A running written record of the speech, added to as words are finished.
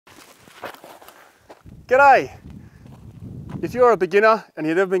G'day! If you're a beginner and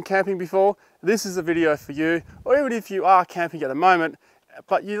you've never been camping before, this is a video for you. Or even if you are camping at the moment,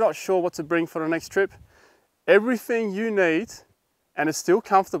 but you're not sure what to bring for the next trip, everything you need, and is still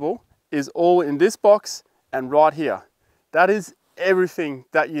comfortable, is all in this box and right here. That is everything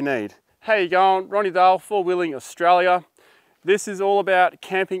that you need. How you going? Ronny Dahl, 4-wheeling Australia. This is all about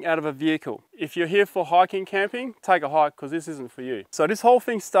camping out of a vehicle. If you're here for hiking camping, take a hike because this isn't for you. So this whole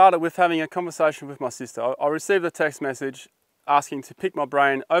thing started with having a conversation with my sister. I received a text message asking to pick my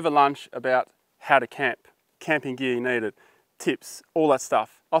brain over lunch about how to camp, camping gear you needed, tips, all that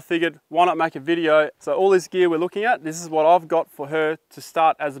stuff. I figured, why not make a video? So all this gear we're looking at, this is what I've got for her to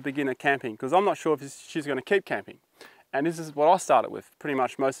start as a beginner camping, because I'm not sure if she's going to keep camping. And this is what I started with. Pretty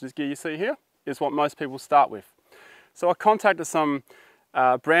much most of this gear you see here is what most people start with. So I contacted some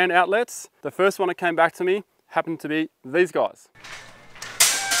brand outlets. The first one that came back to me happened to be these guys.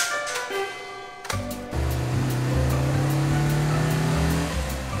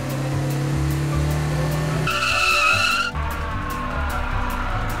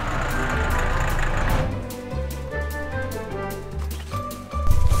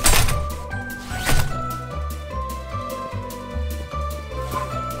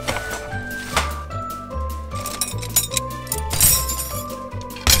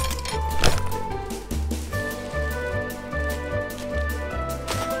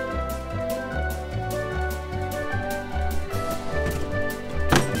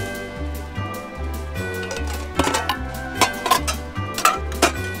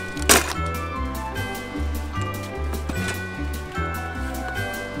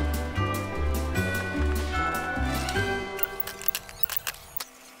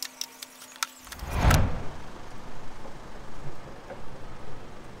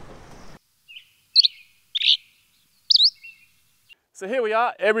 So here we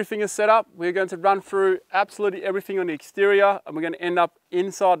are, everything is set up. We're going to run through absolutely everything on the exterior, and we're going to end up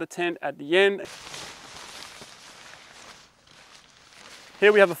inside the tent at the end.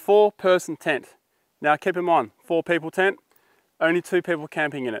 Here we have a 4-person tent. Now keep in mind, 4-people tent, only 2 people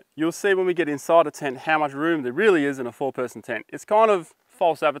camping in it. You'll see when we get inside the tent how much room there really is in a 4-person tent. It's kind of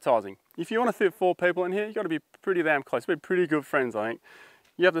false advertising. If you want to fit 4 people in here, you've got to be pretty damn close. We're pretty good friends, I think.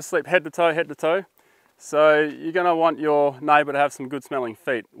 You have to sleep head to toe, head to toe. So you're going to want your neighbour to have some good smelling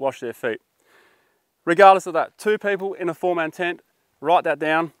feet, wash their feet. Regardless of that, 2 people in a 4-man tent, write that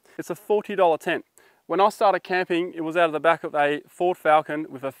down. It's a $40 tent. When I started camping, it was out of the back of a Ford Falcon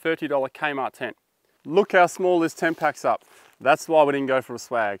with a $30 Kmart tent. Look how small this tent packs up. That's why we didn't go for a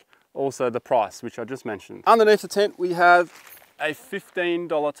swag. Also the price, which I just mentioned. Underneath the tent, we have a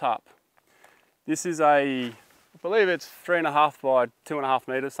 $15 tarp. This is I believe it's 3.5 by 2.5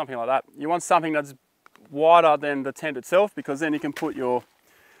 meters, something like that. You want something that's wider than the tent itself, because then you can put your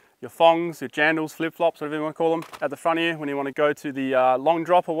thongs, your jandals, flip-flops, whatever you want to call them, at the front here when you want to go to the long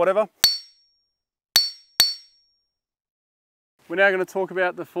drop or whatever. We're now going to talk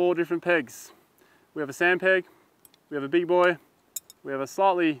about the 4 different pegs. We have a sand peg, we have a big boy, we have a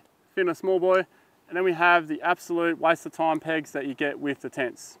slightly thinner small boy, and then we have the absolute waste of time pegs that you get with the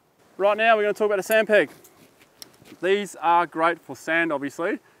tents. Right now we're going to talk about the sand peg. These are great for sand,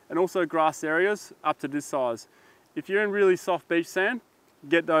 obviously, and also grass areas up to this size. If you're in really soft beach sand,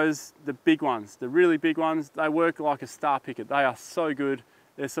 get those, the big ones, the really big ones. They work like a star picket. They are so good.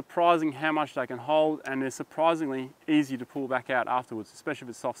 They're surprising how much they can hold, and they're surprisingly easy to pull back out afterwards, especially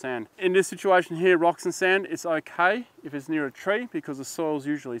if it's soft sand. In this situation here, rocks and sand, it's okay if it's near a tree because the soil's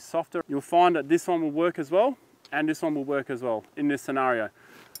usually softer. You'll find that this one will work as well, and this one will work as well in this scenario.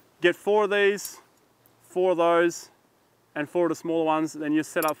 Get 4 of these, 4 of those, and 4 of the smaller ones, then you're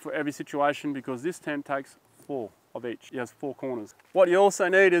set up for every situation, because this tent takes 4 of each. It has 4 corners. What you also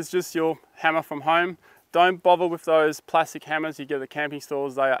need is just your hammer from home. Don't bother with those plastic hammers you get at the camping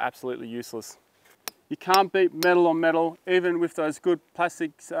stores. They are absolutely useless. You can't beat metal on metal. Even with those good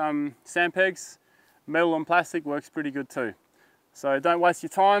plastic sand pegs, metal on plastic works pretty good too. So don't waste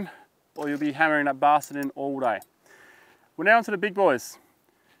your time, or you'll be hammering that bastard in all day. We're now onto the big boys.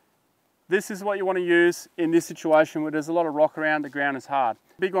 This is what you want to use in this situation where there's a lot of rock around, the ground is hard.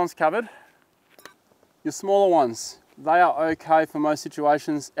 Big ones covered. Your smaller ones, they are okay for most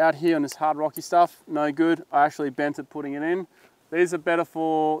situations. Out here on this hard rocky stuff, no good. I actually bent it putting it in. These are better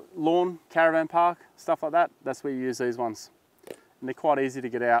for lawn, caravan park, stuff like that. That's where you use these ones. And they're quite easy to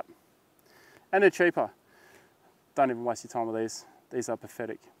get out. And they're cheaper. Don't even waste your time with these. These are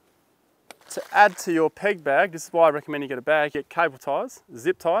pathetic. To add to your peg bag, this is why I recommend you get a bag, get cable ties,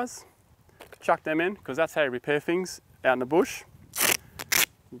 zip ties. Chuck them in, because that's how you repair things out in the bush.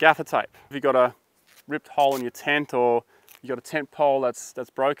 Gaffer tape. If you've got a ripped hole in your tent, or you've got a tent pole that's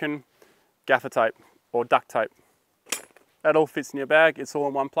broken, gaffer tape. or duct tape. That all fits in your bag, it's all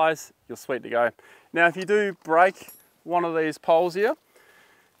in one place, you're sweet to go. Now if you do break one of these poles here,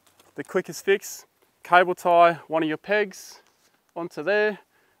 the quickest fix, cable tie one of your pegs onto there,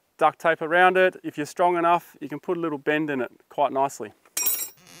 duct tape around it. If you're strong enough, you can put a little bend in it quite nicely.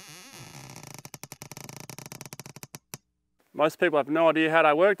 Most people have no idea how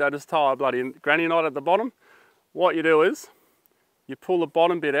they work, they just tie a bloody granny knot at the bottom. What you do is, you pull the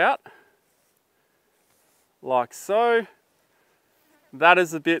bottom bit out, like so. That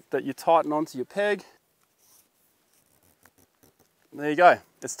is the bit that you tighten onto your peg. There you go,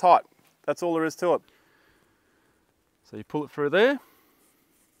 it's tight. That's all there is to it. So you pull it through there,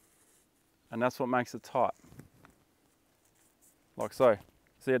 and that's what makes it tight. Like so.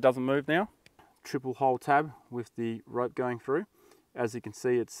 See, it doesn't move now. Triple hole tab with the rope going through. As you can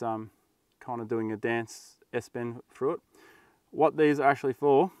see, it's kind of doing a dance S-bend through it. What these are actually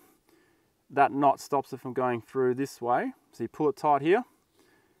for, that knot stops it from going through this way. So you pull it tight here,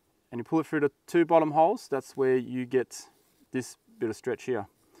 and you pull it through the two bottom holes. That's where you get this bit of stretch here.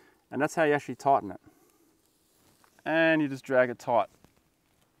 And that's how you actually tighten it. And you just drag it tight.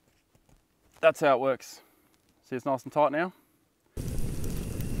 That's how it works. See, it's nice and tight now.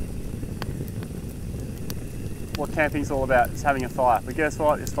 What camping's all about is having a fire. But guess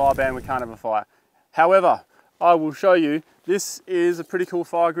what? It's fire banned, we can't have a fire. However, I will show you, this is a pretty cool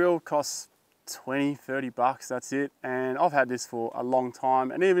fire grill, costs 20, 30 bucks, that's it. And I've had this for a long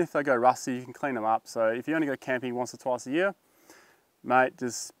time. And even if they go rusty, you can clean them up. So if you only go camping once or twice a year, mate,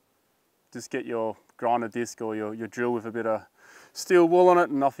 just get your grinder disc or your drill with a bit of steel wool on it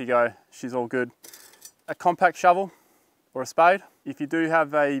and off you go. She's all good. A compact shovel or a spade. If you do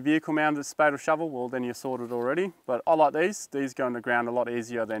have a vehicle mounted spade or shovel, well then you're sorted already. But I like these. These go in the ground a lot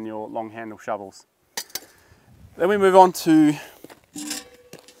easier than your long handle shovels. Then we move on to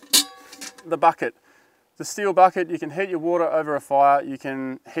the bucket. The steel bucket, you can heat your water over a fire, you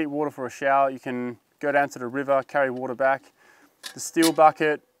can heat water for a shower, you can go down to the river, carry water back. The steel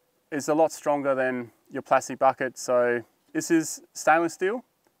bucket is a lot stronger than your plastic bucket. So this is stainless steel,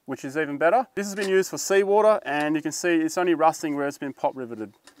 which is even better. This has been used for seawater, and you can see it's only rusting where it's been pop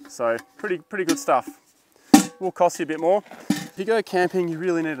riveted. So pretty good stuff. Will cost you a bit more. If you go camping, you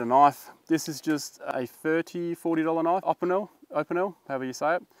really need a knife. This is just a $30, $40 knife, Opinel, however you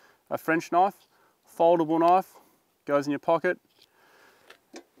say it. A French knife, foldable knife, goes in your pocket.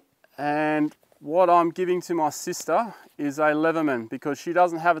 And what I'm giving to my sister is a Leatherman, because she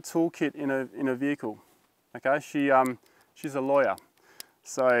doesn't have a toolkit in a vehicle. Okay, she's a lawyer,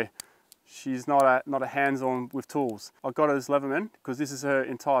 so she's not a hands-on with tools. I got her this Leatherman because this is her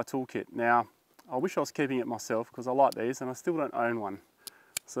entire toolkit. Now, I wish I was keeping it myself because I like these and I still don't own one.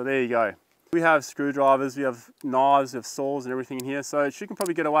 So there you go. We have screwdrivers, we have knives, we have saws and everything in here, so she can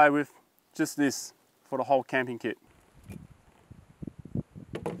probably get away with just this for the whole camping kit.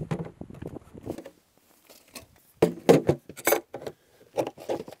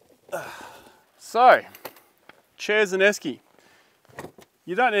 So, chairs and esky.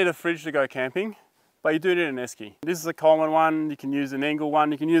 You don't need a fridge to go camping, but you do need an esky. This is a Coleman one, you can use an Engel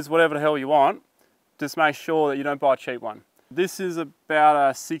one, you can use whatever the hell you want. Just make sure that you don't buy a cheap one. This is about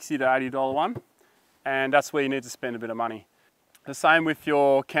a $60 to $80 one, and that's where you need to spend a bit of money. The same with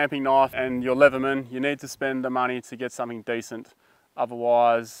your camping knife and your Leatherman, you need to spend the money to get something decent.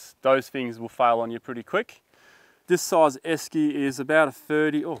 Otherwise, those things will fail on you pretty quick. This size esky is about a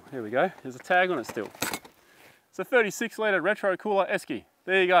 30, oh, here we go, there's a tag on it still. It's a 36 litre retro cooler esky.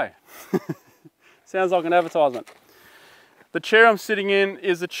 There you go. Sounds like an advertisement. The chair I'm sitting in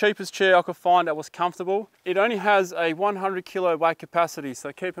is the cheapest chair I could find that was comfortable. It only has a 100 kilo weight capacity,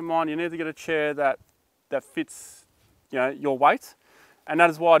 so keep in mind you need to get a chair that fits, you know, your weight. And that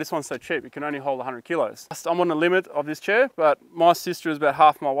is why this one's so cheap. It can only hold 100 kilos. I'm on the limit of this chair, but my sister is about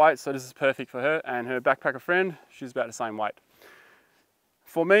half my weight, so this is perfect for her, and her backpacker friend, she's about the same weight.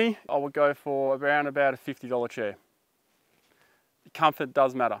 For me, I would go for around about a $50 chair. Comfort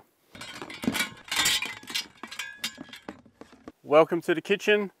does matter. Welcome to the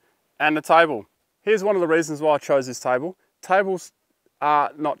kitchen and the table. Here's one of the reasons why I chose this table. Tables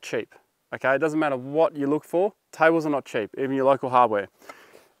are not cheap, okay? It doesn't matter what you look for, tables are not cheap, even your local hardware.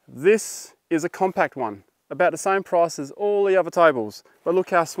 This is a compact one, about the same price as all the other tables, but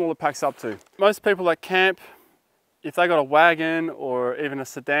look how small it packs up to. Most people that camp, if they got a wagon or even a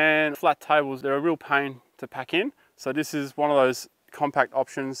sedan, flat tables, they're a real pain to pack in. So this is one of those compact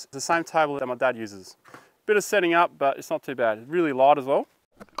options. It's the same table that my dad uses. Bit of setting up, but it's not too bad. It's really light as well.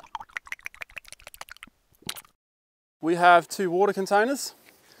 We have 2 water containers.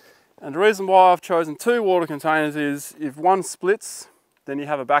 And the reason why I've chosen 2 water containers is if one splits, then you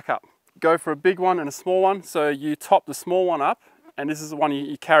have a backup. go for a big one and a small one. So you top the small one up, and this is the one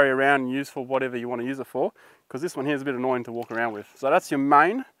you carry around and use for whatever you want to use it for, because this one here is a bit annoying to walk around with. So that's your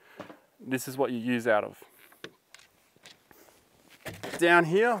main. This is what you use out of. Down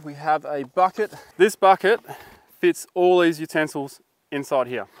here we have a bucket. This bucket fits all these utensils inside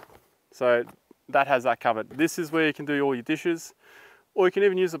here. So that has that covered. This is where you can do all your dishes, or you can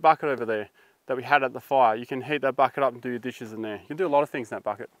even use the bucket over there that we had at the fire. You can heat that bucket up and do your dishes in there. You can do a lot of things in that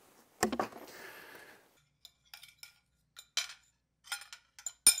bucket.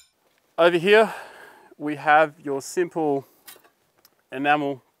 Over here we have your simple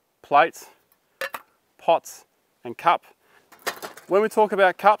enamel plate, pot and cup. When we talk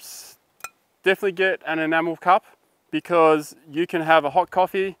about cups, definitely get an enamel cup, because you can have a hot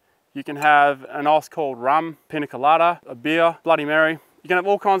coffee, you can have an ice cold rum, pina colada, a beer, Bloody Mary. You can have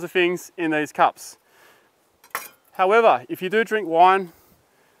all kinds of things in these cups. However, if you do drink wine,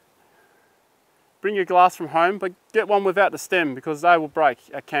 bring your glass from home, but get one without the stem, because they will break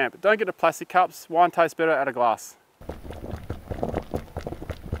at camp. Don't get the plastic cups. Wine tastes better out of glass.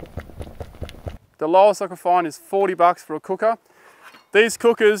 The lowest I can find is 40 bucks for a cooker. These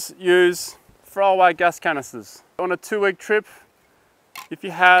cookers use throwaway gas canisters. On a 2-week trip, if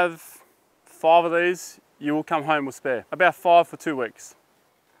you have 5 of these, you will come home with spare. About 5 for 2 weeks.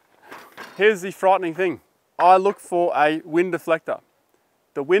 Here's the frightening thing. I look for a wind deflector.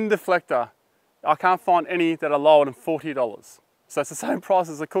 The wind deflector, I can't find any that are lower than $40. So it's the same price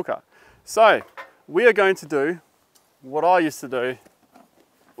as a cooker. So we are going to do what I used to do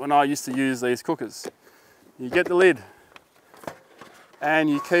when I used to use these cookers. You get the lid and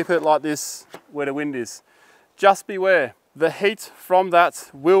you keep it like this where the wind is. Just beware, the heat from that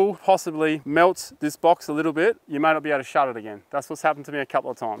will possibly melt this box a little bit. You may not be able to shut it again. That's what's happened to me a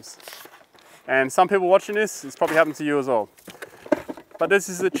couple of times. And some people watching this, it's probably happened to you as well. But this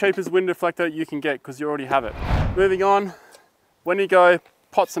is the cheapest wind deflector you can get, because you already have it. Moving on, when you go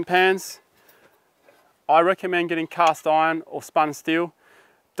pots and pans, I recommend getting cast iron or spun steel.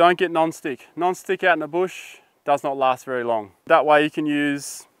 Don't get non-stick. Non-stick out in the bush does not last very long. That way you can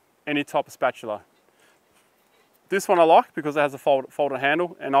use any type of spatula. This one I like because it has a folded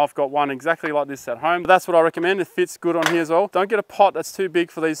handle, and I've got one exactly like this at home. That's what I recommend. It fits good on here as well. Don't get a pot that's too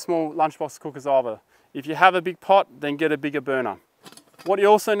big for these small lunchbox cookers either. If you have a big pot, then get a bigger burner. What you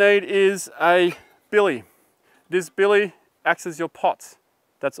also need is a billy. This billy acts as your pot.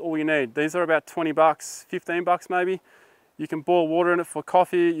 That's all you need. These are about 20 bucks, 15 bucks maybe. You can boil water in it for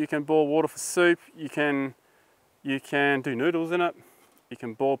coffee, you can boil water for soup, you can do noodles in it, you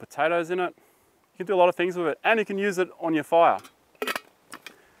can boil potatoes in it, you can do a lot of things with it, and you can use it on your fire.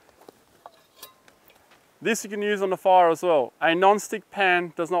 This you can use on the fire as well. A non-stick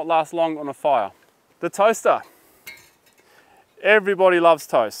pan does not last long on a fire. The toaster. Everybody loves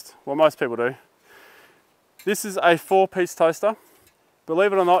toast. Well, most people do. This is a 4-piece toaster.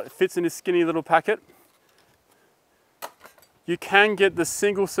 Believe it or not, it fits in this skinny little packet. You can get the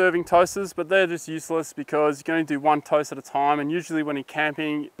single serving toasters, but they're just useless because you can only do 1 toast at a time, and usually when you're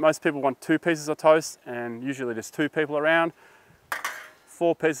camping, most people want 2 pieces of toast, and usually there's 2 people around.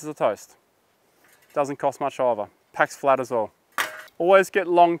 4 pieces of toast. Doesn't cost much either. Packs flat as well. Always get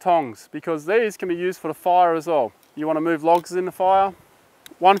long tongs, because these can be used for the fire as well. You want to move logs in the fire.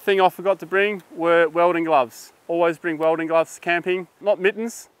 One thing I forgot to bring were welding gloves. Always bring welding gloves camping. Not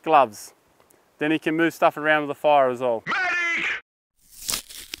mittens, gloves. Then you can move stuff around with the fire as well.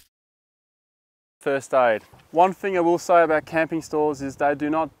 First aid. One thing I will say about camping stores is they do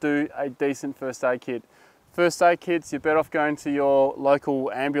not do a decent first aid kit. First aid kits, you're better off going to your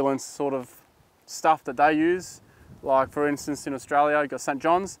local ambulance sort of stuff that they use. Like for instance in Australia, you've got St.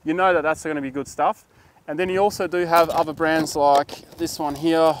 John's. You know that that's going to be good stuff. And then you also do have other brands like this one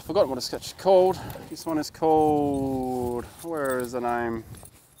here. I've forgotten what it's actually called. This one is called, where is the name?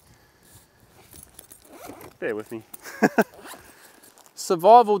 Bear with me.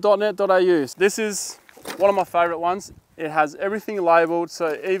 Survival.net.au. This is one of my favourite ones. It has everything labelled,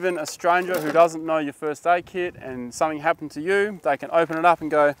 so even a stranger who doesn't know your first aid kit and something happened to you, they can open it up and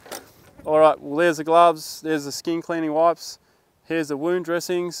go, all right, well there's the gloves, there's the skin cleaning wipes, here's the wound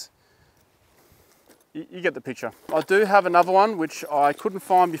dressings. You get the picture. I do have another one which I couldn't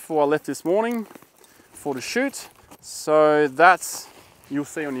find before I left this morning for the shoot. So that's, you'll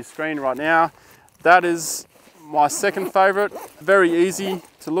see on your screen right now. That is my second favourite. Very easy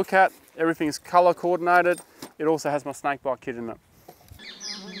to look at. Everything is colour coordinated. It also has my snake bite kit in it.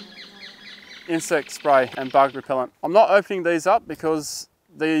 Insect spray and bug repellent. I'm not opening these up because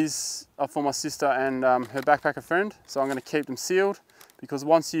these are for my sister and her backpacker friend. So I'm going to keep them sealed, because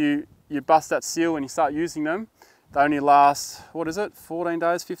once you bust that seal and you start using them, They only last, what is it, 14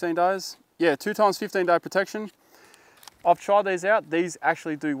 days, 15 days? Yeah, 2 times 15-day protection. I've tried these out. These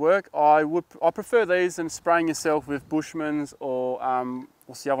actually do work. I prefer these than spraying yourself with Bushman's or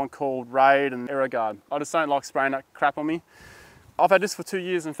what's the other one called, Raid and Aeroguard. I just don't like spraying that crap on me. I've had this for 2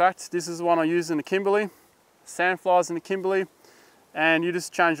 years, in fact. This is the one I use in the Kimberley, sandflies in the Kimberley, and you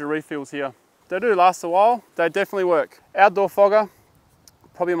just change the refills here. They do last a while. They definitely work. Outdoor fogger,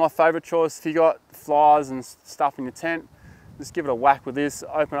 probably my favorite choice. If you got flies and stuff in your tent, just give it a whack with this,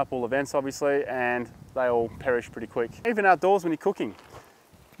 open up all the vents obviously, and they all perish pretty quick. Even outdoors when you're cooking,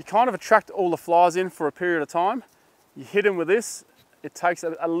 you kind of attract all the flies in for a period of time. You hit them with this, it takes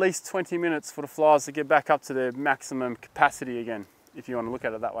at least 20 minutes for the flies to get back up to their maximum capacity again, if you want to look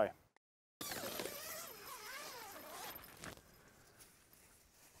at it that way.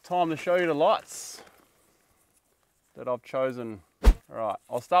 Time to show you the lights that I've chosen. All right,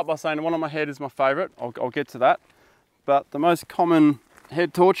 I'll start by saying the one on my head is my favorite. I'll get to that. But the most common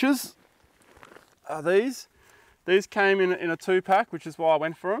head torches are these. These came in a 2-pack, which is why I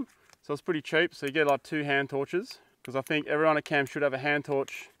went for them. So it's pretty cheap. So you get like 2 hand torches, because I think everyone at camp should have a hand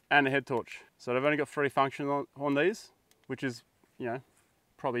torch and a head torch. So they've only got 3 functions on these, which is, you know,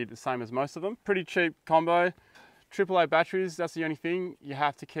 probably the same as most of them. Pretty cheap combo. AAA batteries, that's the only thing. You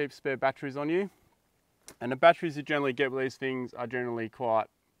have to keep spare batteries on you. And the batteries you generally get with these things are generally quite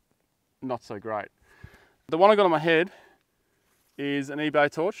not so great. The one I got on my head is an eBay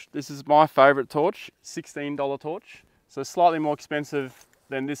torch. This is my favorite torch, $16 torch. So slightly more expensive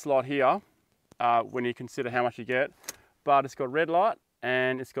than this lot here when you consider how much you get. But it's got red light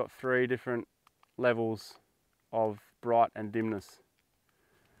and it's got 3 different levels of bright and dimness.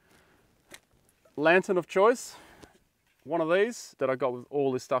 Lantern of choice, one of these that I got with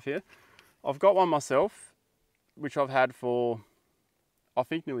all this stuff here. I've got one myself, which I've had for, I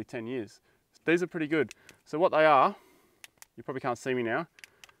think, nearly 10 years. These are pretty good. So what they are, you probably can't see me now,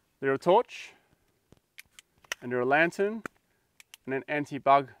 they're a torch, and they're a lantern, and an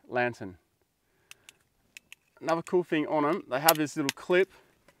anti-bug lantern. Another cool thing on them, they have this little clip.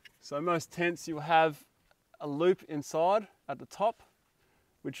 So most tents you'll have a loop inside at the top,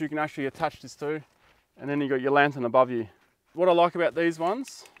 which you can actually attach this to, and then you got your lantern above you. What I like about these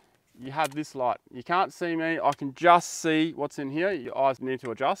ones, you have this light. You can't see me, I can just see what's in here. Your eyes need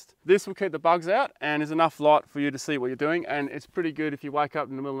to adjust. This will keep the bugs out and there's enough light for you to see what you're doing, and it's pretty good if you wake up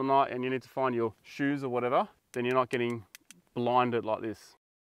in the middle of the night and you need to find your shoes or whatever, then you're not getting blinded like this.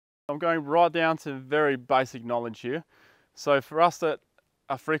 I'm going right down to very basic knowledge here. So for us that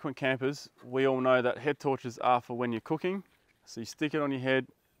are frequent campers, we all know that head torches are for when you're cooking. So you stick it on your head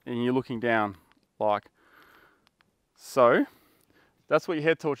and you're looking down like so. That's what your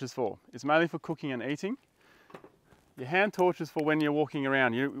head torch is for. It's mainly for cooking and eating. Your hand torch is for when you're walking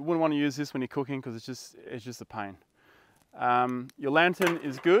around. You wouldn't want to use this when you're cooking because it's just a pain. Your lantern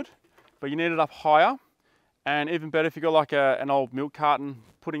is good, but you need it up higher. And even better if you got like an old milk carton,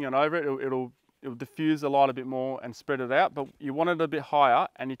 putting it over it, it'll diffuse the light a bit more and spread it out. But you want it a bit higher,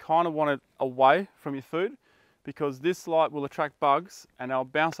 and you kind of want it away from your food, because this light will attract bugs and they'll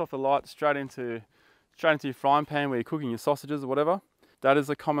bounce off the light straight into your frying pan where you're cooking your sausages or whatever. That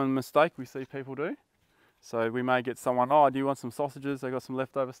is a common mistake we see people do. So we may get someone, oh, do you want some sausages? They got some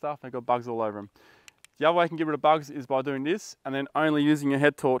leftover stuff, they got bugs all over them. The other way you can get rid of bugs is by doing this, and then only using your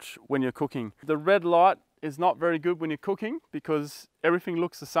head torch when you're cooking. The red light is not very good when you're cooking because everything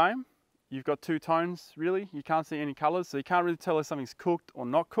looks the same. You've got 2 tones really, you can't see any colors, so you can't really tell if something's cooked or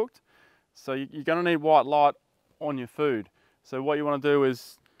not cooked. So you're gonna need white light on your food. So what you wanna do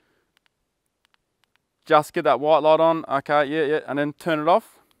is just get that white light on, okay, yeah, and then turn it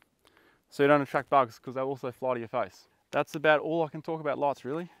off so you don't attract bugs, because they'll also fly to your face. That's about all I can talk about lights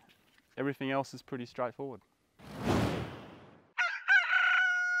really. Everything else is pretty straightforward.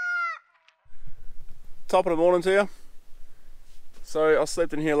 Top of the morning to you. So I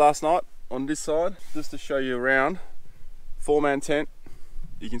slept in here last night on this side, just to show you around. 4-man tent.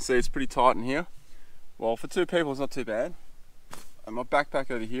 You can see it's pretty tight in here. Well, for 2 people it's not too bad. And my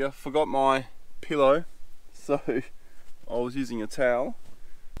backpack over here, forgot my pillow, so I was using a towel.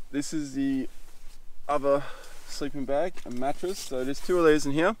 This is the other sleeping bag, a mattress. So there's 2 of these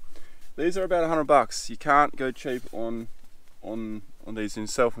in here. These are about $100. You can't go cheap on these in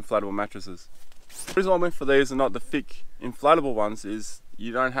self-inflatable mattresses. The reason I went for these and not the thick inflatable ones is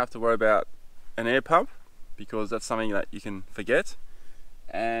you don't have to worry about an air pump, because that's something that you can forget.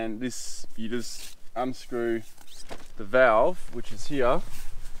 And this, you just unscrew the valve, which is here,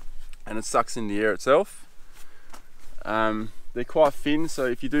 and it sucks in the air itself. They're quite thin, so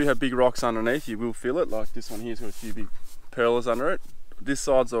if you do have big rocks underneath, you will feel it. Like this one here's got a few big pearlers under it. This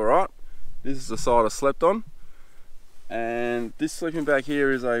side's alright. This is the side I slept on. And this sleeping bag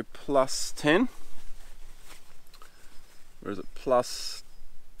here is a plus 10. Or is it plus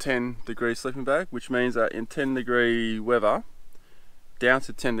 10 degree sleeping bag, which means that in 10 degree weather, down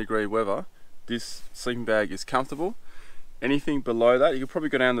to 10 degree weather, this sleeping bag is comfortable. Anything below that, you could probably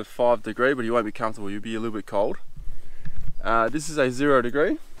go down to 5 degree, but you won't be comfortable, you'll be a little bit cold. This is a 0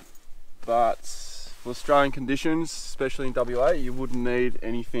 degree, but for Australian conditions, especially in WA, you wouldn't need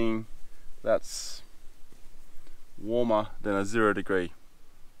anything that's warmer than a 0 degree.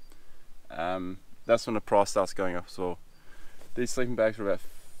 That's when the price starts going up. So these sleeping bags are about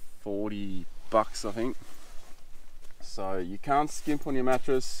 40 bucks, I think. So you can't skimp on your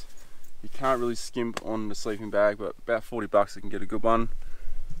mattress, you can't really skimp on the sleeping bag, but about 40 bucks you can get a good one.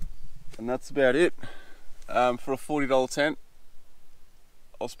 And that's about it. For a $40 tent,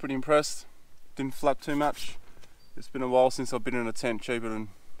 I was pretty impressed. Didn't flap too much. It's been a while since I've been in a tent cheaper than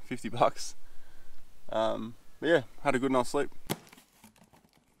 50 bucks. But yeah, had a good night's sleep.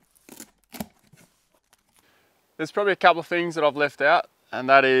 There's probably a couple of things that I've left out, and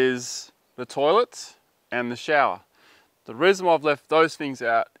that is the toilet and the shower. The reason why I've left those things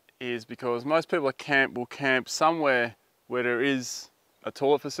out is because most people at camp will camp somewhere where there is a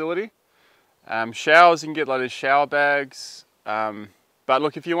toilet facility. Showers, you can get like these shower bags. But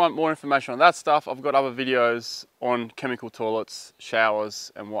look, if you want more information on that stuff, I've got other videos on chemical toilets,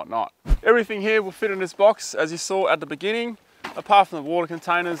 showers and whatnot. Everything here will fit in this box, as you saw at the beginning, apart from the water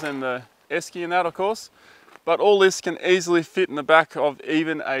containers and the esky and that, of course. But all this can easily fit in the back of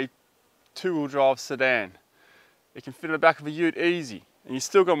even a 2-wheel drive sedan. It can fit in the back of a ute easy, and you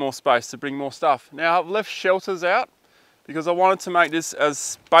still got more space to bring more stuff. Now, I've left shelters out because I wanted to make this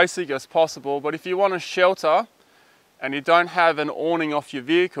as basic as possible, but if you want a shelter and you don't have an awning off your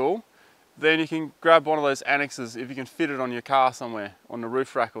vehicle, then you can grab one of those annexes if you can fit it on your car somewhere, on the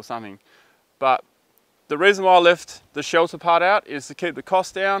roof rack or something. But the reason why I left the shelter part out is to keep the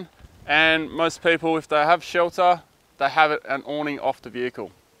cost down, and most people, if they have shelter, they have an awning off the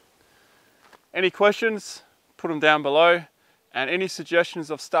vehicle. Any questions, put them down below, and any suggestions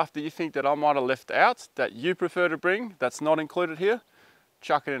of stuff that you think that I might have left out that you prefer to bring that's not included here,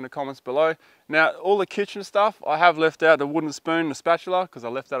 chuck it in the comments below. Now, all the kitchen stuff, I have left out the wooden spoon, the spatula, because I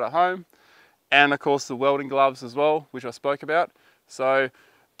left that at home, and of course the welding gloves as well, which I spoke about. So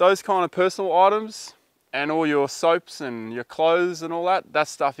those kind of personal items and all your soaps and your clothes and all that,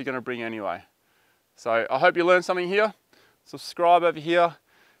 that's stuff you're going to bring anyway. So I hope you learned something here. Subscribe over here,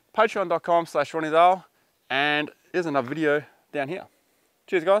 patreon.com/Ronny Dahl, and here's another video down here.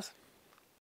 Cheers, guys.